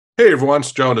Hey everyone,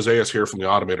 it's Joe and Isaias here from the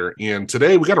Automator, and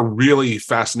today we got a really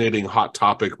fascinating hot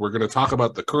topic. We're going to talk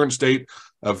about the current state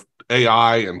of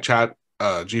AI and Chat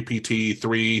GPT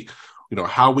 3,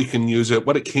 how we can use it,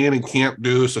 what it can and can't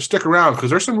do. So stick around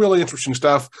because there's some really interesting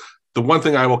stuff. The one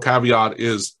thing I will caveat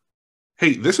is,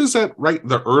 hey, this is at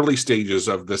the early stages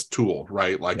of this tool,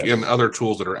 right? Like in other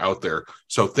tools that are out there.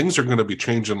 So things are going to be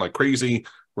changing like crazy.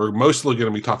 We're mostly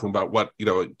going to be talking about what,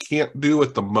 it can't do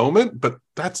at the moment, but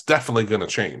that's definitely going to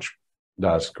change.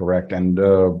 That's correct. And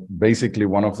basically,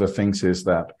 one of the things is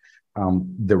that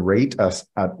the rate at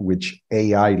which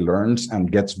AI learns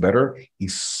and gets better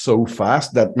is so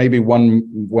fast that maybe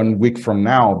one week from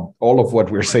now, all of what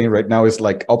we're saying right now is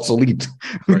like obsolete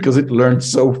because it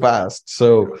learns so fast.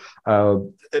 So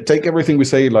take everything we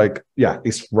say like, yeah,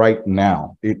 it's right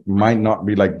now. It might not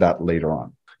be like that later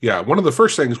on. Yeah, one of the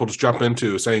first things we'll just jump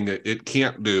into saying that it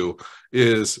can't do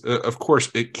is, of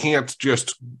course, it can't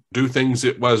just do things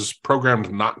it was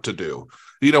programmed not to do.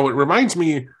 It reminds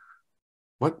me,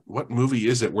 what movie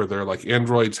is it where they're like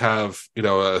androids have,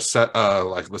 a set,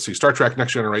 like, let's see, Star Trek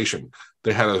Next Generation.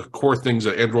 They had a core things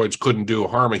that androids couldn't do,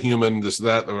 harm a human, this,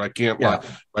 that, or I can't,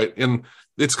 right? And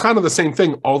it's kind of the same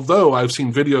thing, although I've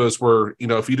seen videos where,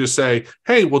 if you just say,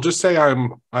 hey, well, just say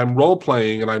I'm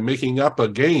role-playing and I'm making up a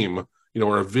game,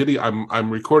 or a video,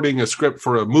 I'm recording a script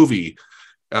for a movie,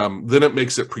 then it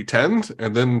makes it pretend,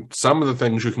 and then some of the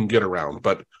things you can get around,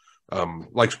 but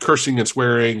like cursing and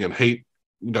swearing and hate,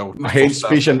 hate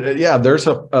speech, and there's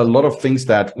a lot of things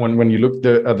that when you look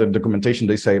at the documentation,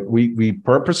 they say we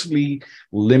purposely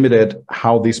limited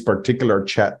how this particular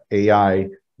chat AI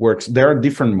works. There are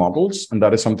different models, and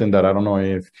that is something that I don't know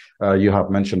if you have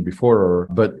mentioned before,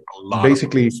 but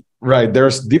basically, right,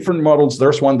 there's different models.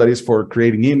 There's one that is for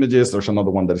creating images. There's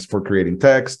another one that is for creating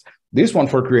text. This one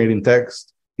for creating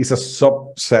text is a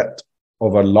subset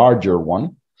of a larger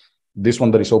one. This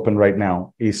one that is open right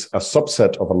now is a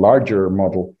subset of a larger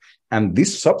model. And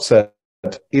this subset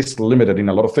is limited in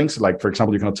a lot of things. Like, for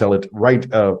example, you cannot tell it, write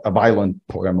a violent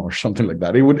poem or something like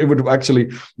that. It would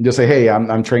actually just say, hey,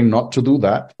 I'm trained not to do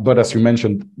that. But as you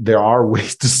mentioned, there are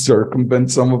ways to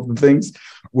circumvent some of the things,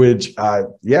 which,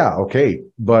 okay.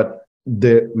 But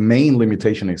the main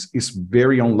limitation is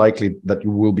very unlikely that you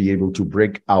will be able to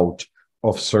break out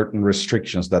of certain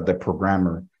restrictions that the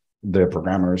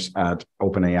programmers at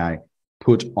OpenAI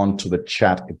put onto the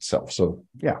chat itself. So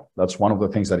yeah, that's one of the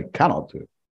things that it cannot do.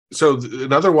 So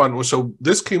another one, so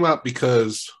this came up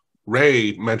because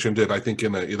Ray mentioned it, I think,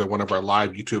 in either one of our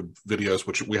live YouTube videos,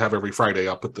 which we have every Friday.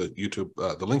 I'll put the YouTube,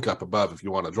 the link up above if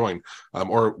you want to join.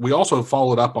 Or we also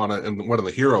followed up on it in one of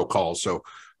the hero calls. So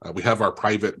we have our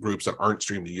private groups that aren't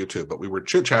streamed to YouTube, but we were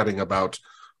chit-chatting about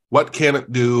what can it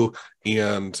do.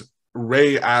 And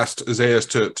Ray asked Isaias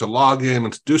to log in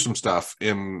and to do some stuff.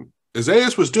 And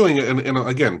Isaias was doing it. And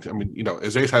again,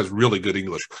 Isaias has really good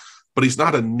English, but he's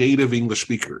not a native English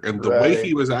speaker. And the way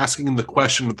he was asking the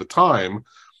question at the time,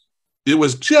 it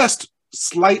was just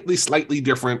slightly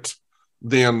different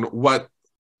than what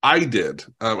I did.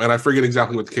 And I forget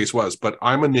exactly what the case was, but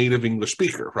I'm a native English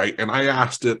speaker, right? And I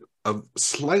asked it a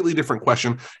slightly different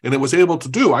question, and it was able to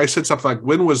do. I said something like,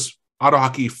 when was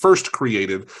AutoHotkey first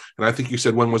created? And I think you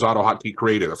said, when was AutoHotkey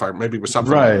created? Maybe it was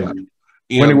something like that. And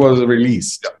when it was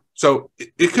released. So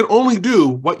it can only do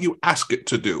what you ask it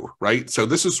to do, right? So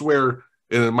this is where,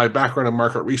 in my background in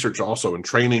market research also, in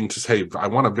training to say, I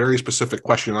want a very specific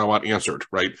question I want answered,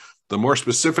 right? The more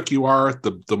specific you are,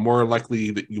 the more likely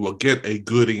that you will get a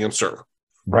good answer.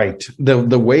 Right.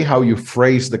 The way how you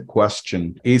phrase the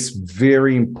question is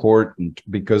very important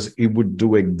because it would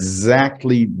do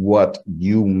exactly what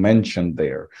you mentioned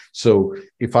there. So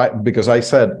because I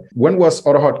said, when was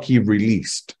AutoHotkey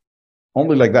released?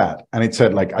 Only like that. And it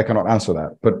said, like, I cannot answer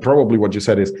that. But probably what you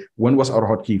said is, when was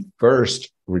AutoHotkey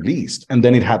first released? And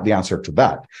then it had the answer to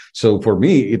that. So for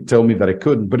me, it told me that it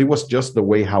couldn't, but it was just the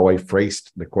way how I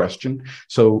phrased the question.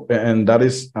 So, and that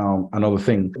is another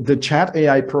thing. The chat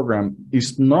AI program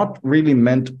is not really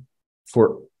meant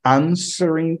for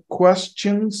answering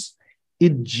questions.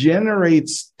 It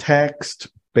generates text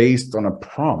based on a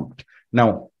prompt.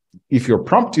 Now, if your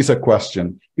prompt is a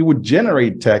question, it would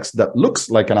generate text that looks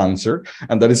like an answer,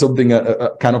 and that is something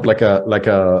kind of like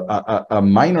a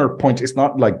minor point. It's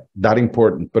not like that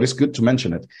important, but it's good to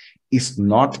mention it. It's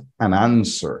not an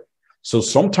answer. So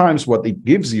sometimes what it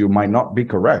gives you might not be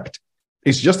correct.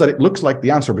 It's just that it looks like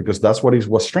the answer because that's what it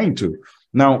was trained to.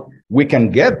 Now, we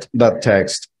can get that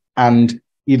text and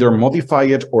either modify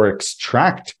it or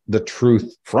extract the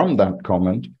truth from that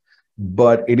comment,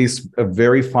 but it is a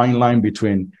very fine line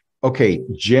between, okay,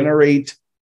 generate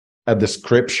a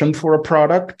description for a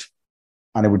product,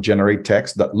 and it would generate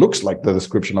text that looks like the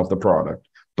description of the product,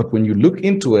 But when you look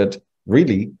into it,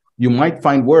 really, you might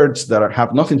find words that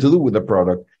have nothing to do with the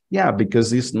product. Yeah,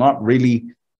 because it's not really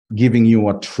giving you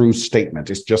a true statement.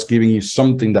 It's just giving you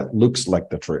something that looks like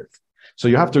the truth. So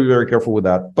you have to be very careful with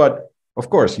that. But of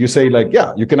course, you say like,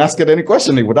 yeah, you can ask it any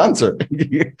question, it would answer.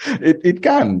 It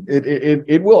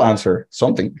will answer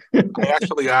something. I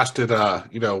actually asked it,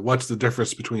 what's the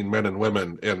difference between men and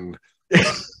women, and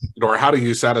or how do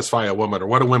you satisfy a woman, or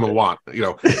what do women want?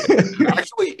 It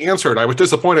actually answered. I was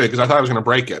disappointed because I thought I was going to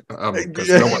break it,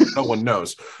 because no one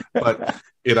knows, but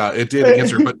it did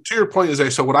answer. But to your point,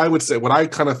 is so what I would say, what I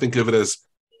kind of think of it as,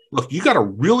 look, you got a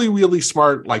really, really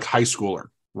smart like high schooler,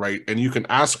 right? And you can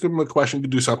ask them a question to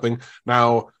do something.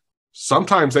 Now,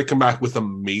 sometimes they come back with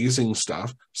amazing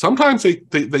stuff. Sometimes they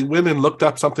went and looked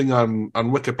up something on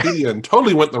Wikipedia and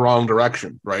totally went the wrong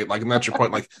direction, right? Like, and that's your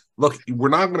point. Like, look, we're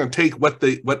not going to take what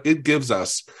it gives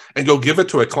us and go give it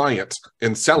to a client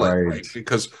and sell it, right?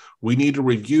 Because we need to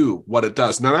review what it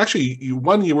does. Now, actually, you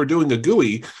were doing a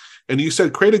GUI, and you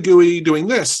said create a GUI doing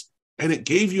this, and it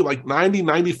gave you like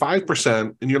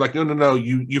 95%, and you're like, no,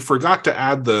 you forgot to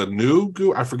add the new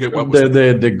GUI. I forget what was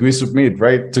the GUI submit,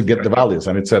 right, to get the values,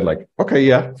 and it said like, okay,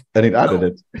 yeah, and it added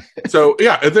it. So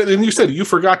yeah, and then you said you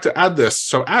forgot to add this,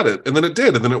 so add it, and then it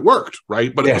did, and then it worked,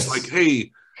 right? But it was like,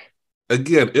 hey,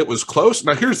 again, it was close.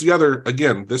 Now here's the other.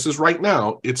 Again, this is right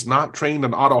now. It's not trained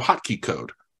on AutoHotkey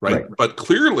code. Right. But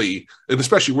clearly, and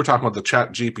especially we're talking about the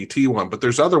Chat GPT one, but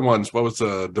there's other ones. What was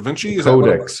the Da Vinci?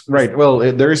 Codex, right? Well,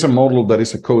 there is a model that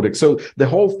is a codex. So the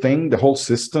whole thing, the whole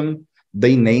system,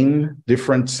 they name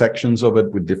different sections of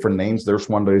it with different names. There's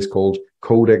one that is called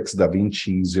Codex Da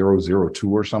Vinci 002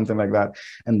 or something like that.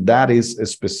 And that is a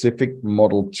specific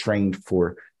model trained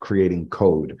for creating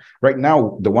code. Right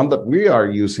now, the one that we are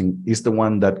using is the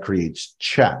one that creates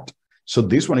chat. So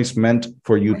this one is meant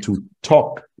for you to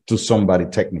talk to somebody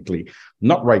technically,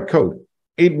 not write code.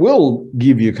 It will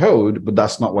give you code, but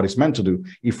that's not what it's meant to do.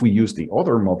 If we use the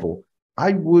other model,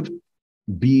 I would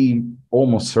be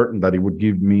almost certain that it would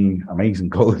give me amazing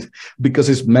code because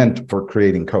it's meant for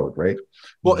creating code, right?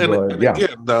 Well, and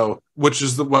again, though, which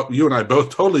is what you and I both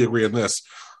totally agree on this.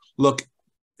 Look,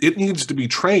 it needs to be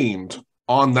trained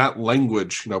on that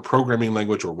language, programming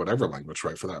language or whatever language,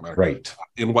 right, for that matter, right,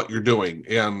 in what you're doing.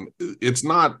 And it's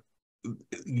not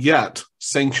yet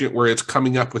sanctioned where it's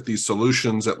coming up with these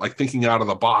solutions that like thinking out of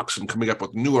the box and coming up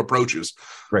with new approaches.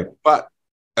 Right. But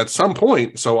at some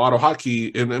point, so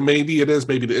AutoHotkey, and maybe it is,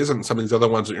 maybe it isn't, some of these other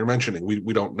ones that you're mentioning,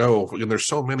 we don't know. And there's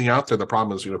so many out there. The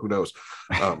problem is, who knows?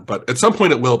 But at some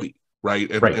point it will be, right?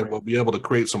 And we'll be able to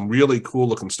create some really cool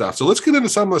looking stuff. So let's get into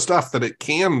some of the stuff that it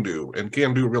can do and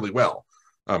can do really well.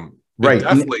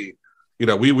 Definitely.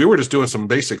 We were just doing some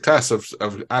basic tests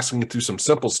of asking it to do some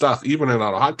simple stuff, even in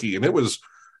AutoHotkey, and it was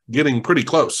getting pretty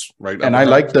close, right? And I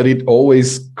like that it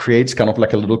always creates kind of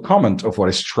like a little comment of what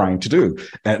it's trying to do.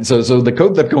 And so the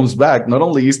code that comes back not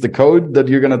only is the code that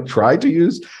you're going to try to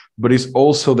use, but it's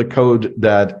also the code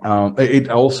that it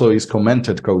also is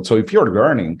commented code. So if you're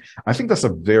learning, I think that's a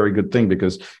very good thing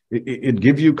because it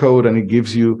gives you code and it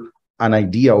gives you an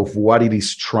idea of what it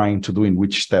is trying to do in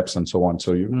which steps and so on.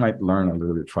 So you might learn a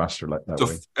little bit faster like that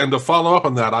way. And to follow up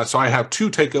on that, I have two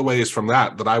takeaways from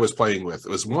that I was playing with. It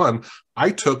was one,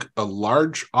 I took a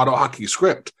large AutoHotkey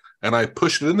script and I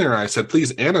pushed it in there and I said,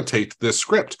 please annotate this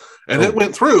script. And it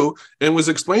went through and was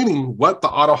explaining what the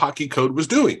AutoHotkey code was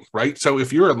doing, right? So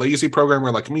if you're a lazy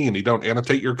programmer like me and you don't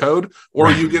annotate your code, or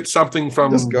you get something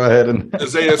from just go ahead and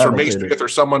Isaias or Maestricht or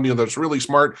someone that's really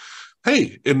smart,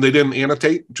 hey, and they didn't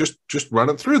annotate, just run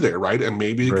it through there, right? And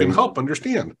maybe it can help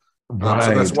understand. So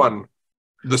that's one.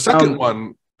 The second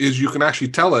one is you can actually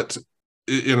tell it,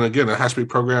 and again, it has to be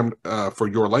programmed for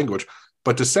your language,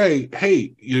 but to say,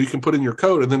 hey, you can put in your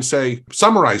code and then say,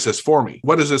 summarize this for me.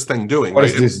 What is this thing doing? What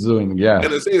is this doing? Yeah.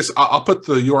 And I'll put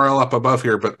the URL up above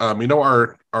here, but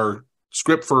our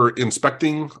script for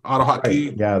inspecting AutoHotkey.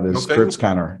 Right. Yeah, the script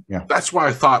scanner. Yeah. That's why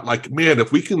I thought, like, man,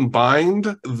 if we can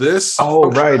bind this.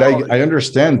 Oh, right. I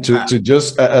understand to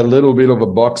just a little bit of a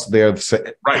box there,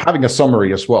 having a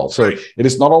summary as well. So it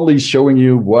is not only showing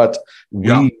you what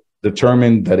we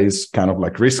determined that is kind of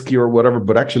like risky or whatever,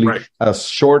 but actually a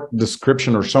short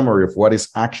description or summary of what it's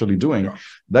actually doing. Yeah.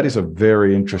 That is a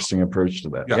very interesting approach to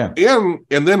that. Yeah.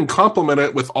 And then complement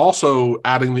it with also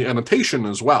adding the annotation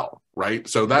as well, right?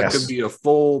 So that could be a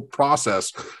full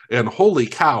process. And holy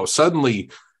cow,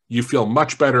 suddenly you feel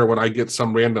much better when I get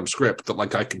some random script that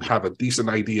like I can have a decent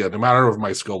idea, no matter of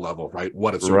my skill level, right?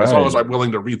 What it's doing, as long as I'm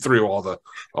willing to read through all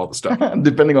the stuff.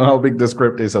 Depending on how big the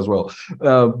script is as well.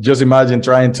 Just imagine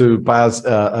trying to pass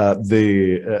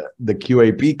the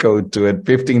QAP code to it,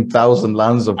 15,000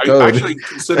 lines of code. I actually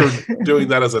considered doing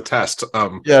that as a test.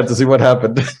 Yeah, to see what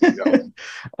happened.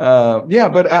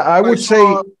 But I would say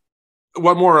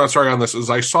one more. Sorry on this is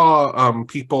I saw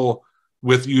people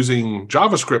with using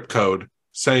JavaScript code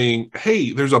saying,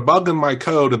 hey, there's a bug in my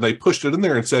code, and they pushed it in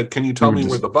there and said, can you tell me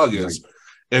where the bug is?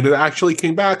 And it actually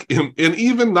came back, and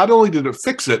even not only did it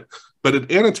fix it, but it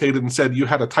annotated and said you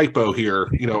had a typo here,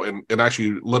 and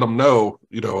actually let them know,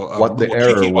 what the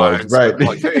error was, right?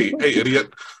 Like, hey,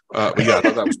 idiot. But yeah,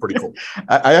 that was pretty cool.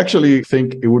 I actually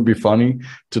think it would be funny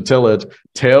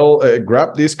to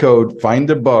grab this code, find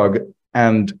the bug,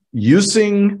 and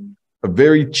using a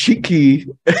very cheeky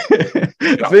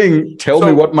thing, tell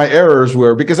me what my errors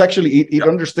were, because actually it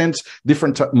understands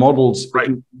different models,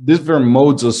 different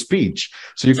modes of speech.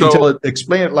 So you can tell it,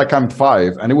 explain it like I'm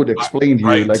 5, and it would explain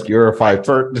to you like you're a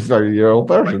 5-year-old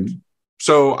person. Right.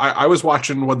 So I was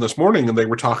watching one this morning, and they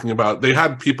were talking about, they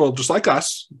had people just like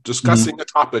us discussing a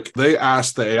topic. They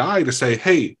asked the AI to say,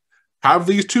 hey, have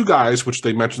these two guys, which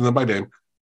they mentioned them by name,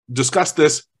 discuss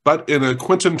this, but in a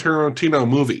Quentin Tarantino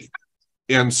movie.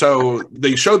 And so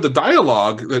they showed the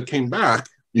dialogue that came back.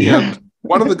 And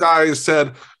one of the guys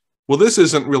said, well, this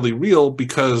isn't really real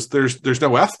because there's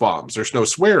no F-bombs, there's no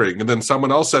swearing. And then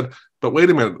someone else said, but wait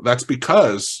a minute, that's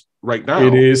because right now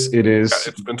it's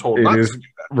been told not to do that.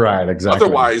 Right, exactly.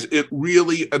 Otherwise, it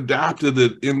really adapted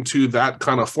it into that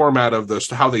kind of format of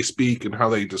this, how they speak and how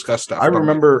they discuss stuff. I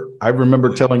remember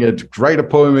telling it, write a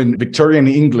poem in Victorian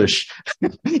English,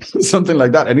 something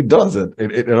like that. And it does it.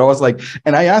 It was like,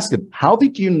 and I asked it, how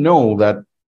did you know that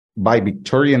by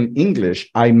Victorian English,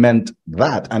 I meant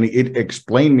that? And it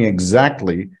explained me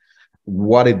exactly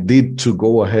what it did to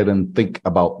go ahead and think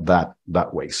about that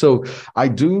way. So I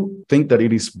do think that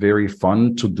it is very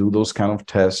fun to do those kind of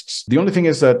tests. The only thing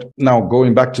is that now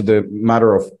going back to the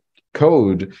matter of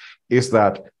code is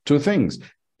that two things.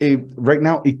 Right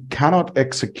now, it cannot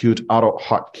execute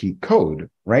AutoHotkey code,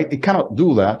 right? It cannot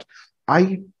do that.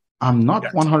 I'm not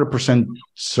 100%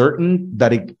 certain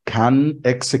that it can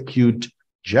execute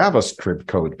JavaScript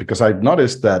code, because I've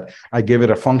noticed that I gave it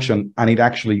a function and it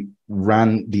actually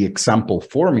ran the example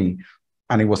for me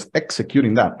and it was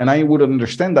executing that. And I would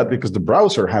understand that because the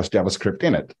browser has JavaScript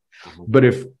in it. But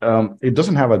if it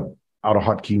doesn't have an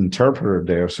AutoHotkey interpreter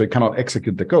there, so it cannot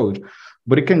execute the code,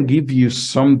 but it can give you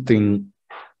something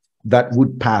that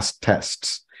would pass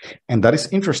tests. And that is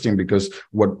interesting because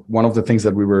one of the things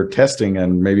that we were testing,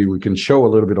 and maybe we can show a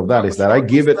little bit of that, is that I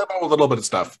give it a little bit of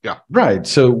stuff. Yeah. Right.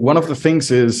 So one of the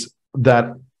things is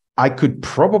that I could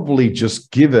probably just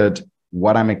give it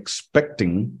what I'm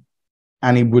expecting,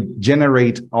 and it would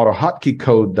generate AutoHotkey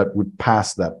code that would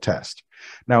pass that test.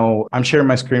 Now, I'm sharing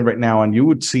my screen right now, and you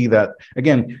would see that,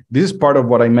 again, this is part of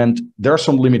what I meant. There are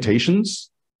some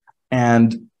limitations,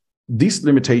 and these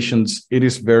limitations, it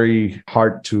is very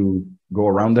hard to go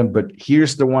around them, but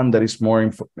here's the one that is more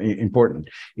important.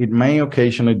 It may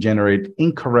occasionally generate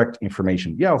incorrect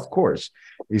information. Yeah, of course.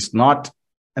 It's not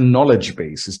a knowledge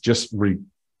base. It's just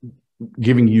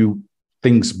giving you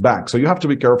things back. So you have to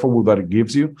be careful with what it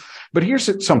gives you. But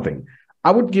here's something.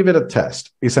 I would give it a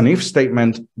test. It's an if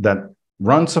statement that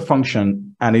runs a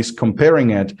function and is comparing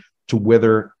it to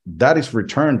whether that is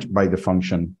returned by the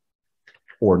function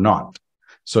or not.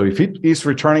 So if it is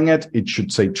returning it, it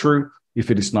should say true. If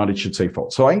it is not, it should say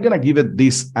false. So I'm going to give it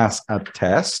this as a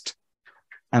test,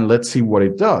 and let's see what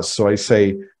it does. So I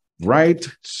say, write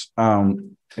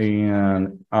an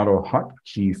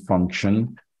AutoHotkey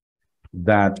function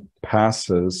that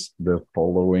passes the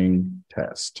following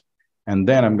test. And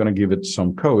then I'm going to give it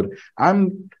some code.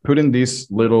 I'm putting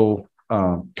these little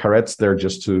carets there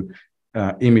just to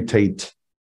imitate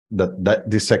that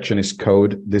this section is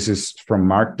code. This is from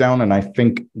Markdown, and I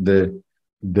think the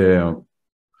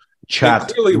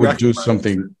chat would do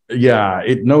something. Yeah,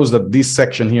 it knows that this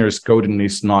section here is code and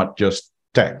it's not just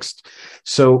text.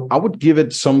 So I would give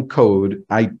it some code.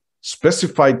 I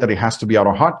specified that it has to be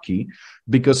AutoHotkey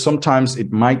because sometimes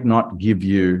it might not give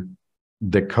you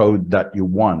the code that you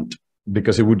want,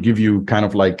 because it would give you kind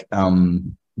of like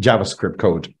JavaScript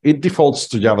code. It defaults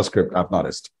to JavaScript, I've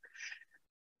noticed.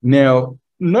 Now,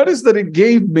 notice that it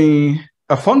gave me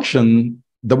a function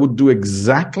that would do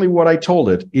exactly what I told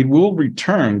it. It will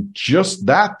return just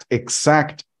that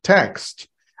exact text,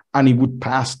 and it would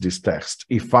pass this text.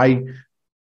 If I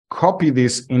copy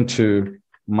this into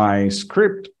my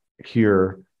script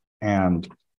here and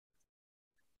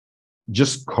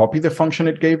just copy the function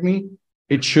it gave me,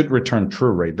 it should return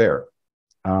true right there.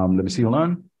 Let me see, hold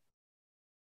on.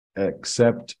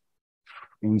 Except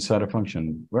inside a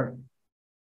function. Where?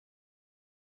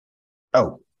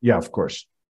 Oh, yeah, of course.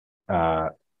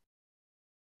 Let's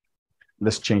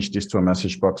change this to a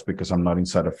message box because I'm not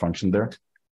inside a function there.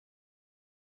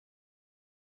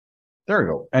 There we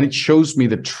go. And it shows me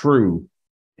the true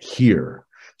here.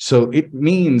 So it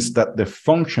means that the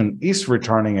function is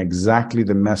returning exactly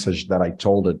the message that I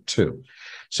told it to.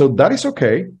 So that is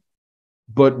okay.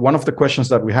 But one of the questions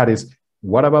that we had is,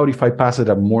 what about if I pass it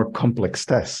a more complex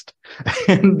test?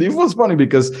 And it was funny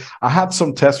because I had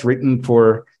some tests written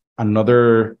for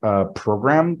another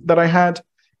program that I had.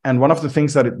 And one of the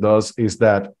things that it does is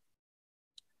that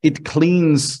it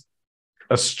cleans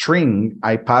a string.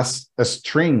 I pass a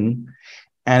string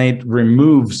and it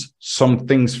removes some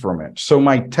things from it. So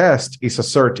my test is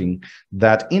asserting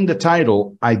that in the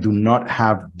title, I do not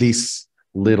have this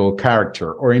little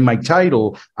character, or in my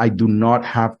title, I do not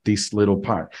have this little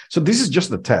part. So this is just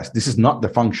the test. This is not the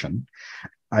function.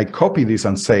 I copy this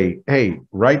and say, hey,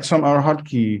 write some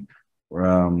AutoHotkey,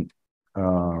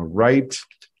 write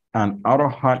an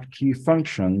AutoHotkey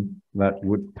function that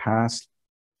would pass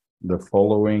the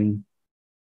following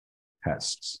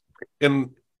tests.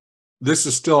 And this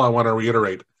is still, I want to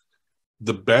reiterate,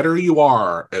 the better you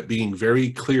are at being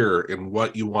very clear in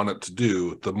what you want it to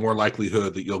do, the more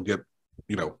likelihood that you'll get,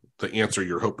 the answer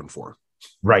you're hoping for.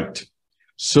 Right.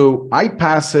 So I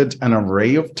pass it an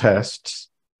array of tests.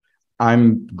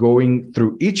 I'm going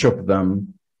through each of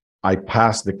them. I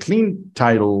pass the clean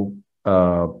title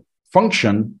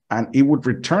function, and it would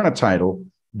return a title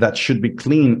that should be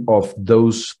clean of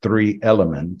those three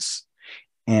elements.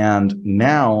 And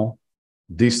now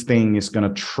this thing is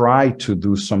going to try to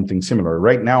do something similar.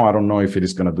 Right now, I don't know if it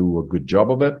is going to do a good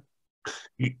job of it.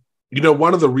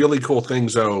 One of the really cool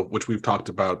things, though, which we've talked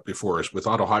about before, is with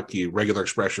AutoHotkey, regular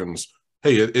expressions.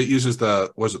 Hey, it uses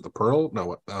was it the Perl?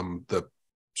 No, the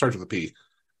starts with a P.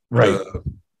 Right.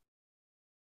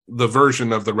 The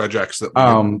version of the regex that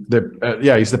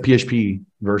it's the PHP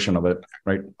version of it,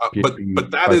 right?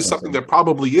 But that is something that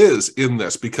probably is in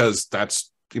this, because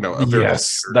that's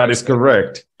yes, that is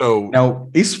correct. So now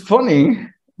it's funny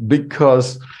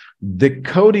because the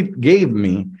code it gave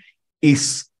me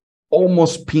is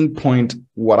almost pinpoint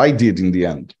what I did in the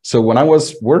end. So when I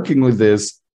was working with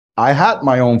this, I had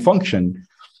my own function,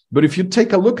 but if you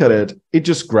take a look at it, it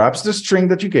just grabs the string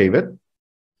that you gave it,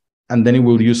 and then it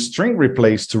will use string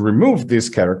replace to remove this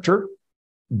character.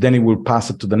 Then it will pass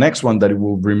it to the next one that it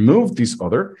will remove this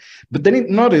other. But then it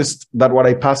noticed that what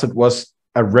I passed it was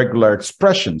a regular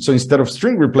expression. So instead of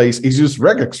string replace, it used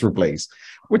regex replace,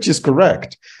 which is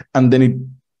correct. And then it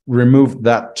removed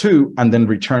that too, and then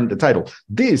returned the title.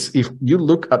 This, if you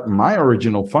look at my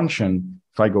original function,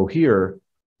 if I go here,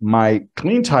 my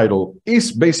clean title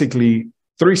is basically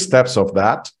 3 steps of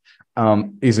that.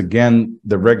 Is again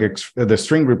the regex, the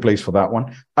string replace for that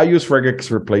one. I use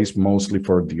regex replace mostly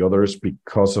for the others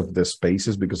because of the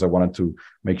spaces, because I wanted to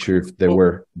make sure if they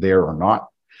were there or not.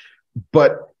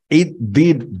 But it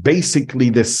did basically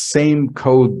the same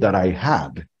code that I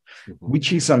had,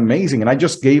 which is amazing. And I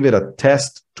just gave it a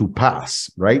test to pass,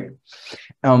 right?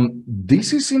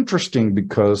 This is interesting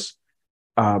because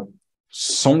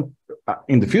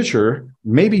in the future,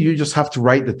 maybe you just have to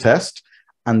write the test,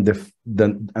 and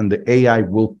the AI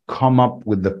will come up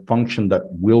with the function that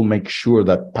will make sure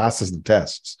that passes the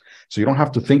tests. So you don't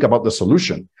have to think about the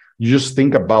solution. You just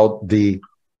think about the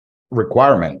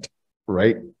requirement,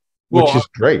 right? Which is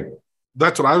great.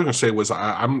 That's what I was going to say. Was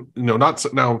I'm not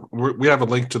now. We have a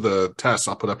link to the test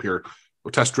I'll put up here,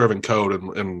 test-driven code,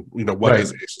 and what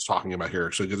Ace is talking about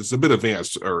here. So it's a bit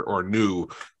advanced or new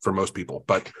for most people,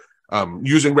 but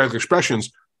using regular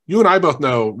expressions. You and I both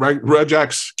know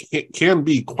regex can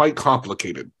be quite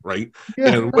complicated, right? Yeah.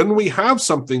 And when we have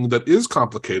something that is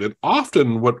complicated,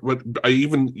 often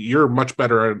you're much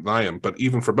better than I am, but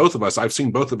even for both of us, I've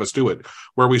seen both of us do it,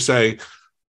 where we say,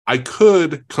 I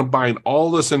could combine all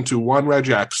this into one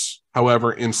regex.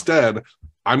 However, instead,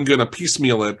 I'm going to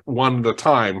piecemeal it one at a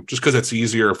time, just because it's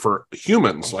easier for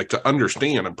humans to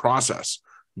understand and process.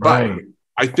 Right.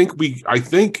 But I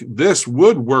think this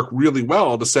would work really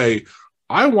well to say,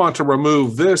 I want to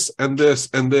remove this and this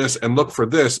and this and look for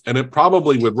this, and it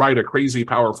probably would write a crazy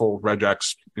powerful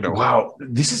regex. Wow,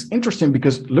 this is interesting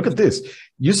because look at this.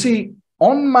 You see,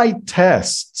 on my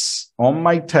tests,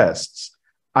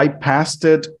 I passed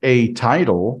it a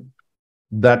title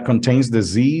that contains the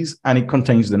Z's and it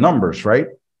contains the numbers, right?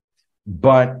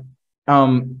 But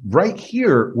right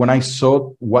here, when I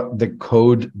saw what the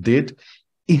code did,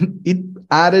 it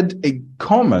added a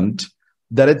comment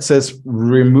that it says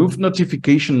remove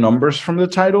notification numbers from the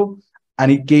title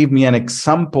and it gave me an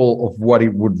example of what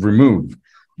it would remove.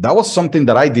 That was something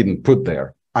that I didn't put there.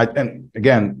 And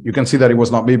again, you can see that it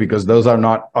was not me because those are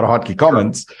not AutoHotkey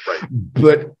comments, right.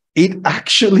 But it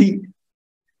actually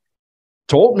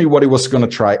told me what it was going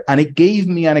to try, and it gave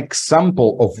me an example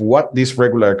of what this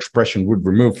regular expression would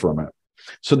remove from it.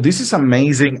 So this is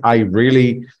amazing. I really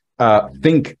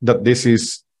think that this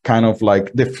is kind of like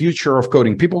the future of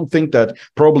coding. People think that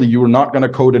probably you're not going to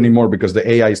code anymore because the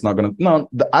AI is not going to. No,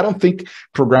 I don't think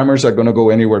programmers are going to go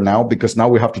anywhere now, because now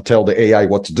we have to tell the AI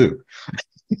what to do.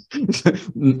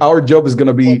 Our job is going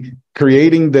to be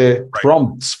creating the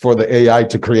prompts for the AI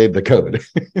to create the code.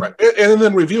 Right. And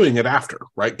then reviewing it after,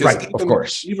 right? Right, of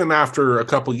course. Even after a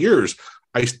couple of years,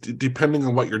 depending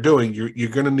on what you're doing, you're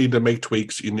going to need to make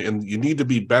tweaks, and you need to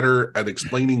be better at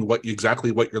explaining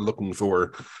exactly what you're looking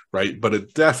for, right? But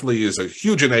it definitely is a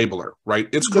huge enabler, right?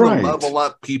 It's going to level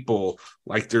up people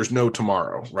like there's no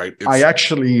tomorrow, right? I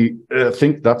actually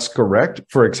think that's correct.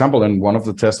 For example, in one of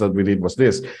the tests that we did was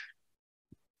this.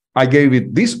 I gave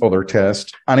it this other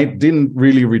test, and it didn't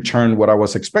really return what I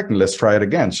was expecting. Let's try it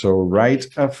again. So write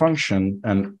a function,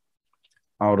 an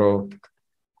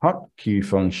AutoHotkey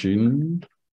function.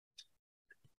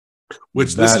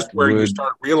 Which this is where you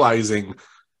start realizing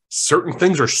certain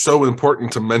things are so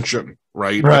important to mention,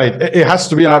 right? Right. It has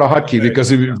to be an AutoHotkey,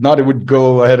 because if not, it would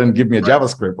go ahead and give me a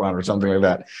JavaScript one or something like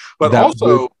that. But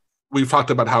also, we've talked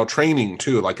about how training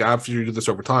too, like after you do this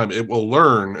over time, it will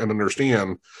learn and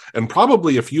understand. And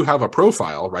probably if you have a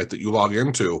profile, right, that you log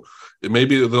into,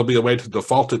 maybe there'll be a way to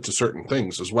default it to certain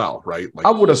things as well, right? Like,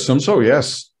 I would assume so,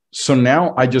 yes. So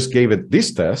now I just gave it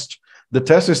this test. The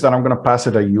test is that I'm going to pass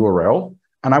it a URL,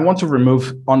 and I want to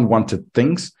remove unwanted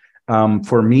things.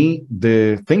 For me,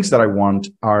 the things that I want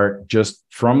are just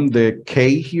from the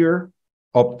K here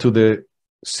up to the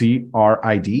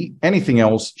CRID. Anything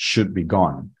else should be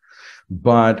gone.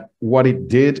 But what it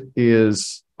did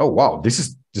is, oh wow, this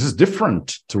is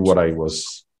different to what I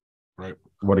was, right?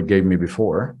 What it gave me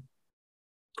before.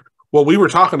 Well, we were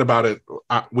talking about it.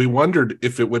 We wondered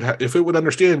if it would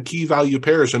understand key value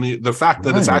pairs, and the fact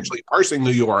that it's actually parsing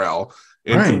the URL.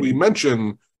 And can we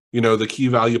mention, the key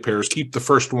value pairs? Keep the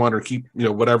first one, or keep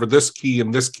whatever, this key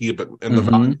and this key, but and the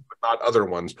value, but not other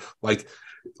ones. Like.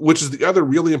 Which is the other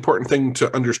really important thing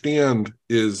to understand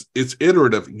is it's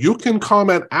iterative. You can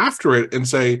comment after it and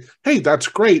say, "Hey, that's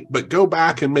great," but go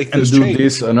back and make this change.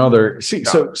 This another. See,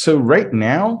 so right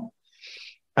now,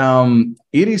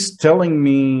 it is telling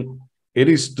me it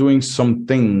is doing some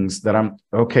things that I'm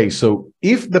okay. So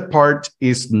if the part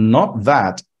is not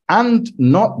that and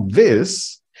not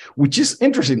this, which is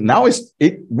interesting. Now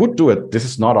it would do it. This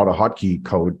is not AutoHotkey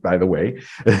code, by the way.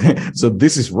 So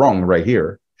this is wrong right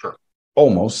here.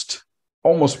 Almost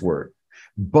word,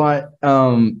 but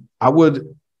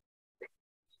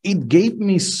it gave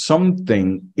me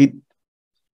something. It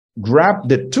grabbed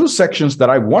the two sections that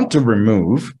I want to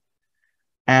remove,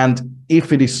 and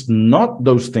if it is not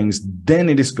those things, then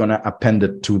it is going to append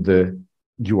it to the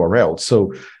URL.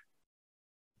 So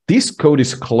this code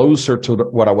is closer to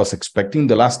what I was expecting.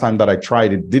 The last time that I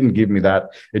tried, it didn't give me that.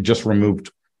 It just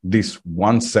removed this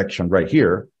one section right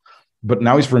here. But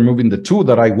now it's removing the two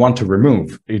that I want to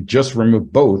remove. It just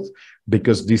removed both,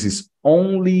 because this is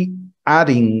only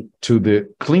adding to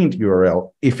the cleaned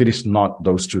URL if it is not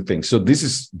those two things. So this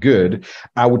is good.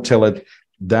 I would tell it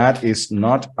that is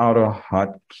not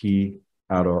AutoHotkey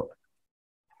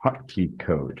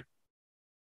code.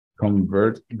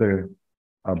 Convert the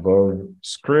above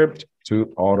script to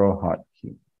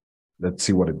AutoHotkey. Let's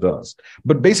see what it does.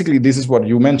 But basically, this is what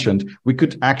you mentioned. We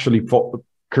could actually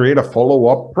create a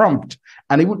follow-up prompt,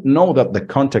 and it would know that the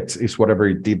context is whatever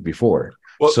it did before.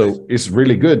 Well, so it's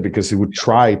really good because it would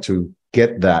try to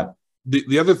get that.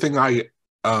 The other thing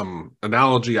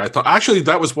analogy I thought, actually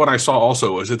that was what I saw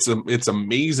also, is it's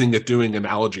amazing at doing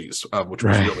analogies, which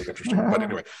was really interesting. But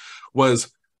anyway,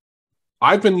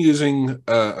 I've been using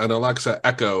an Alexa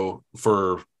Echo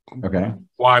for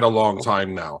quite a long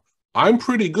time now. I'm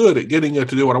pretty good at getting it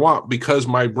to do what I want, because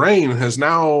my brain has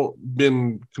now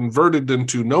been converted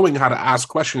into knowing how to ask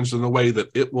questions in a way that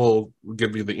it will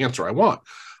give me the answer I want.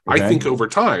 I think over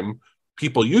time,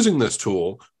 people using this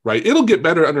tool, right, it'll get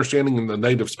better understanding in the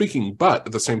native speaking, but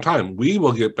at the same time, we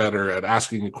will get better at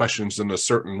asking questions in a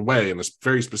certain way, in a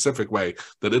very specific way,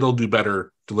 that it'll do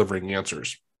better delivering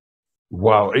answers.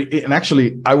 Wow. And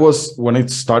actually, when it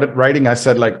started writing, I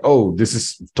said like, oh, this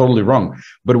is totally wrong.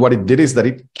 But what it did is that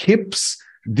it keeps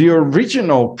the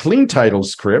original clean title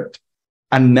script,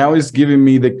 and now it's giving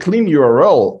me the clean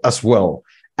URL as well.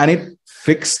 And it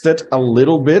fixed it a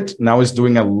little bit. Now it's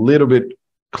doing a little bit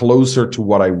closer to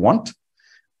what I want.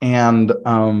 And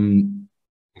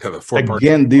Yeah, the four parts.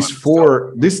 Again, this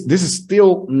is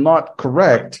still not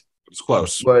correct. It's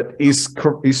close, but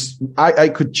I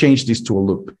could change this to a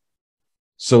loop.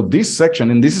 So this section,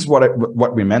 and this is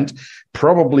what we meant.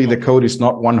 Probably the code is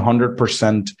not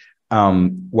 100%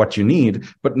 what you need,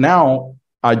 but now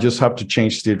I just have to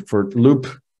change it for loop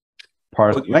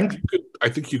part length. I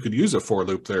think you could use a for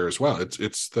loop there as well.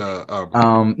 It's the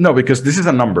no, because this is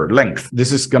a number length.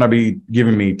 This is gonna be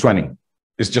giving me 20.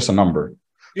 It's just a number.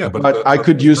 Yeah, but I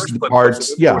could use the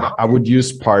parts. Yeah, I would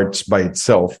use parts by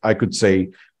itself. I could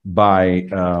say by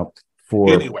for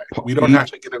anyway, we don't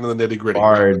have to get into the nitty-gritty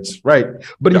parts, right?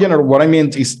 But in general, what I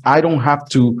meant is I don't have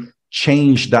to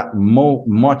change that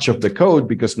much of the code,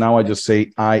 because now I just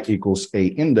say I equals a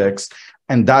index,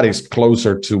 and that is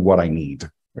closer to what I need.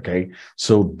 Okay,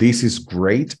 so this is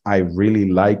great. I really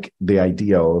like the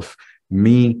idea of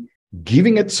me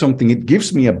giving it something. It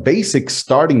gives me a basic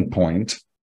starting point,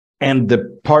 and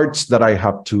the parts that I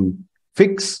have to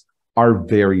fix are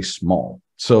very small.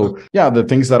 So yeah, the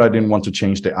things that I didn't want to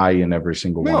change the I in every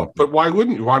single one. No, but why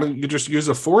wouldn't you? Why don't you just use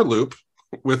a for loop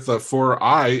with the for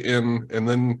I in, and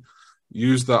then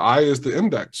use the I as the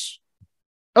index?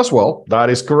 As well,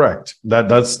 that is correct.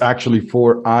 That's actually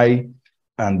for I,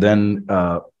 and then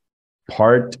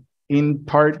part in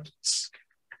parts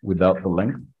without the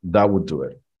length. That would do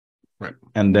it. Right.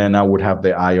 And then I would have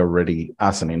the I already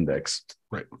as an index.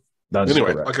 Right. That's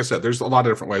anyway, correct. Like I said, there's a lot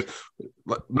of different ways.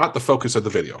 Not the focus of the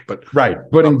video, but right.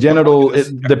 But in general,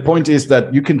 the point is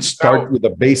that you can start with a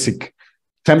basic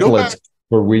template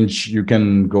for which you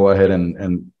can go ahead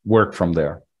and work from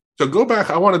there. So go back.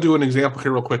 I want to do an example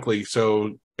here real quickly.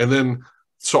 So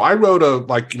I wrote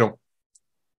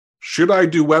should I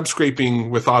do web scraping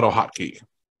with AutoHotkey?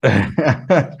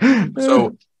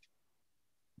 So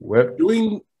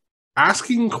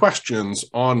asking questions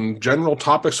on general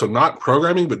topics, so not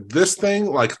programming, but this thing,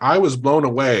 like I was blown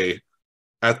away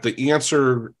at the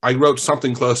answer. I wrote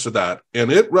something close to that, and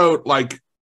it wrote like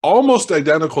almost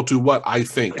identical to what I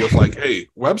think. It's like, hey,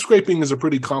 web scraping is a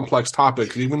pretty complex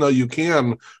topic. Even though you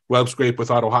can web scrape with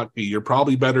AutoHotkey, you're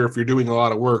probably better if you're doing a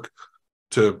lot of work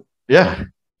to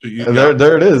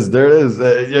there it is. Is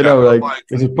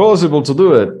it possible to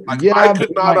do it? I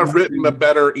could not have written a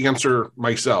better answer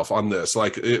myself on this.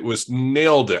 Like it was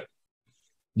nailed it.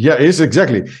 Yeah, it's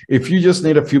exactly. If you just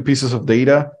need a few pieces of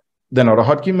data, then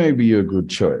AutoHotkey may be a good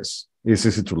choice. It's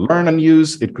easy to learn and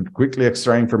use. It could quickly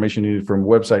extract information needed from a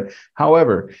website.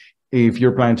 However, if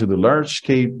you're planning to do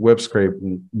large-scale web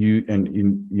scraping, you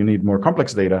need more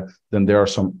complex data, then there are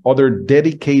some other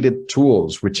dedicated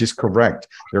tools, which is correct.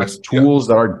 There are tools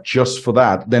that are just for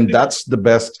that. Then that's the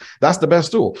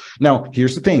best tool. Now,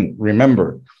 here's the thing.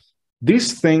 Remember,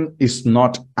 this thing is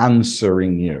not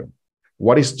answering you.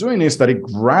 What it's doing is that it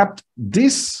grabbed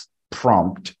this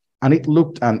prompt and it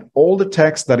looked at all the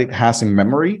text that it has in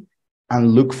memory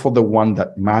and looked for the one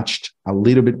that matched a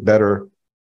little bit better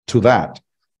to that.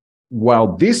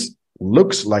 While this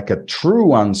looks like a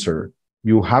true answer,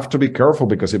 you have to be careful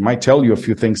because it might tell you a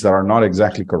few things that are not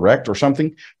exactly correct or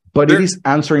something, but it is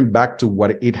answering back to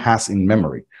what it has in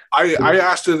memory. I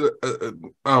asked it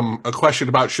a question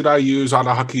about should I use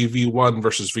AutoHotkey V1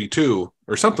 versus V2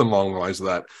 or something along the lines of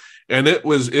that. And it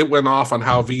went off on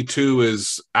how V2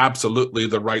 is absolutely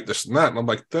the right this and that. And I'm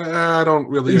like, I don't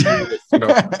really agree with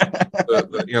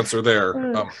the answer there.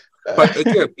 But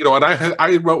again, and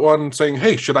I wrote one saying,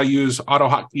 hey, should I use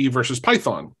AutoHotkey versus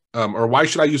Python? Or why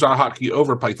should I use AutoHotkey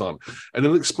over Python? And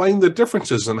it explained the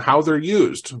differences and how they're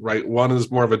used, right? One is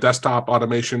more of a desktop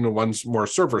automation and one's more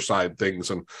server-side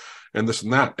things and this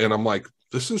and that. And I'm like,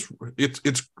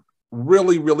 it's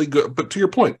really, really good. But to your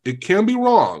point, it can be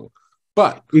wrong.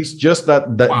 But it's just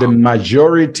that the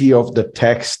majority of the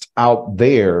text out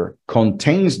there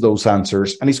contains those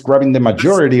answers, and it's grabbing the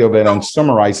majority of it and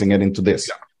summarizing it into this.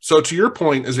 Yeah. So to your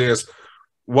point is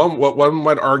what one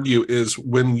might argue is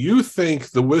when you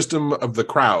think the wisdom of the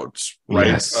crowds,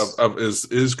 right,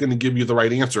 is going to give you the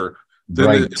right answer,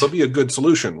 then it'll be a good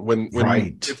solution. When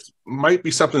it might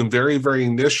be something very, very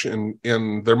niche,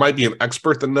 and there might be an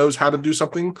expert that knows how to do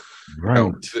something.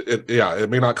 Right. It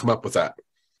may not come up with that.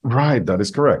 Right, that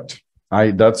is correct.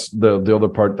 That's the other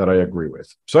part that I agree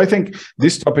with. So I think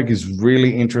this topic is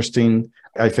really interesting.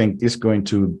 I think it's going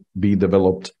to be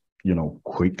developed,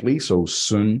 quickly. So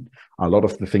soon, a lot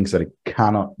of the things that it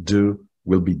cannot do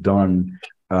will be done,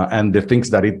 and the things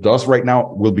that it does right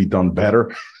now will be done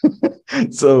better.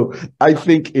 So I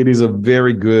think it is a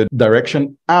very good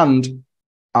direction, and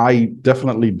I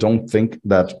definitely don't think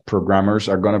that programmers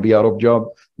are going to be out of job.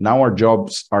 Now our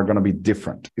jobs are going to be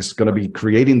different. It's going to be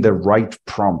creating the right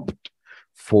prompt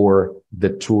for the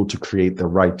tool to create the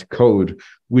right code,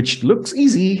 which looks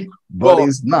easy, but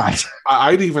is not.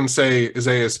 I'd even say,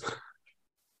 Isaias,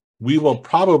 we will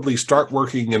probably start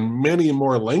working in many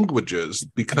more languages,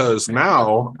 because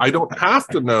now I don't have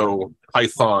to know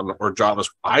Python or JavaScript.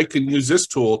 I can use this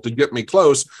tool to get me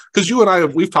close, because you and I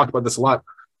we've talked about this a lot.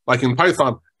 Like in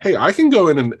Python, hey, I can go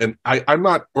in and I'm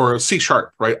not, or C#,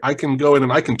 right? I can go in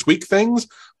and I can tweak things,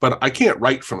 but I can't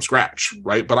write from scratch,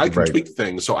 right? But I can tweak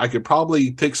things. So I could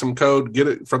probably take some code, get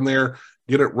it from there,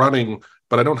 get it running,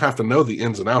 but I don't have to know the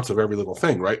ins and outs of every little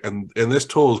thing, right? And this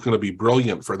tool is going to be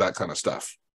brilliant for that kind of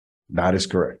stuff. That is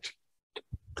correct.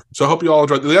 So I hope you all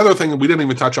enjoyed. The other thing we didn't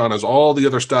even touch on is all the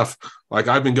other stuff. Like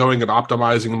I've been going and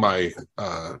optimizing my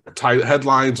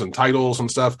headlines and titles and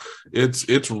stuff.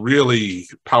 It's really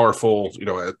powerful. You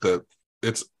know,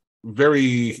 it's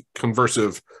very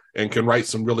conversive and can write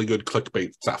some really good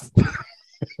clickbait stuff.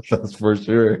 That's for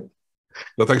sure.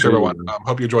 So thanks everyone.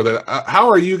 Hope you enjoyed that. How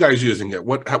are you guys using it?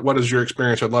 What is your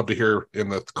experience? I'd love to hear in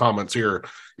the comments here.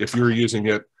 If you're using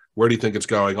it, where do you think it's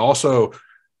going? Also,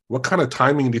 what kind of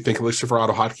timing do you think, at least for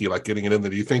AutoHotkey, like getting it in there?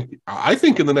 Do you think? I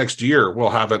think in the next year we'll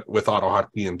have it with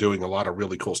AutoHotkey and doing a lot of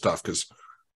really cool stuff. Because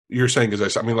you're saying,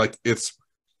 I mean, like it's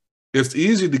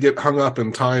easy to get hung up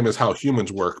in time as how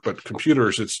humans work, but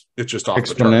computers, it's just off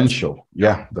exponential.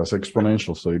 Yeah, that's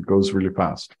exponential. So it goes really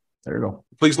fast. There you go.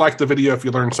 Please like the video if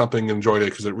you learned something, enjoyed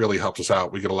it, because it really helps us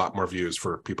out. We get a lot more views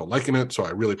for people liking it. So I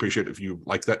really appreciate it if you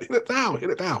like that. Hit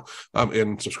it now.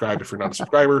 And subscribe if you're not a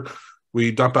subscriber. We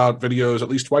dump out videos at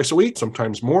least twice a week,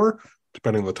 sometimes more,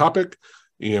 depending on the topic.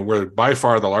 And we're by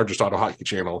far the largest AutoHotkey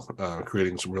channel,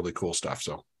 creating some really cool stuff.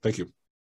 So thank you.